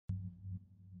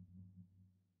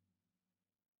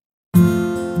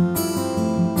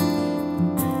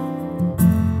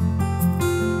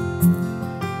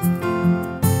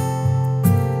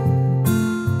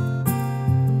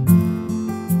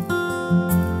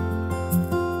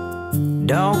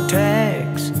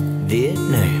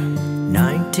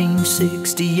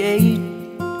1968.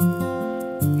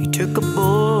 He took a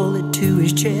bullet to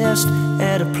his chest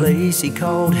at a place he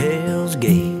called Hell's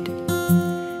Gate.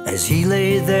 As he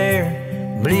lay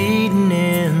there bleeding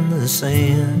in the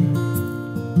sand,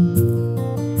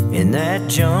 in that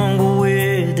jungle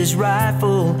with his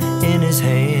rifle in his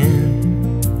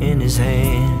hand, in his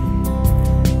hand.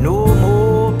 No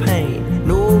more pain,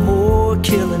 no more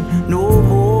killing, no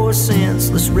more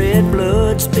senseless red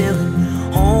blood spilling.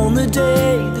 On the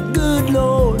day the good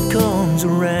Lord comes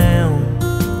around,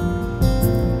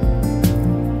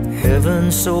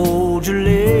 heaven's soldier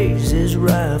lays his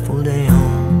rifle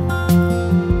down.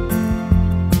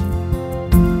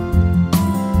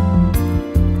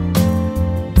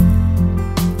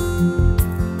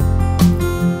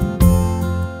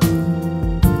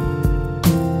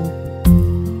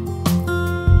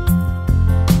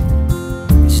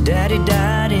 Daddy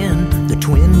died in the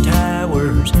Twin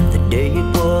Towers the day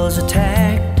it was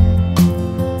attacked.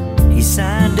 He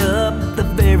signed up the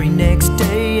very next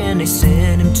day and they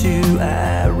sent him to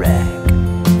Iraq.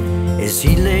 As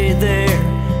he lay there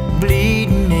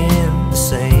bleeding in the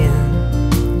sand,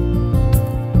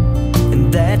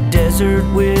 in that desert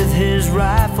with his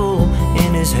rifle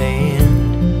in his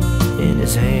hand, in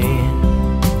his hand.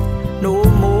 No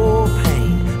more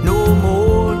pain, no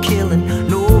more killing,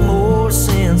 no more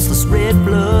senseless red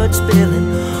blood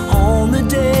spilling.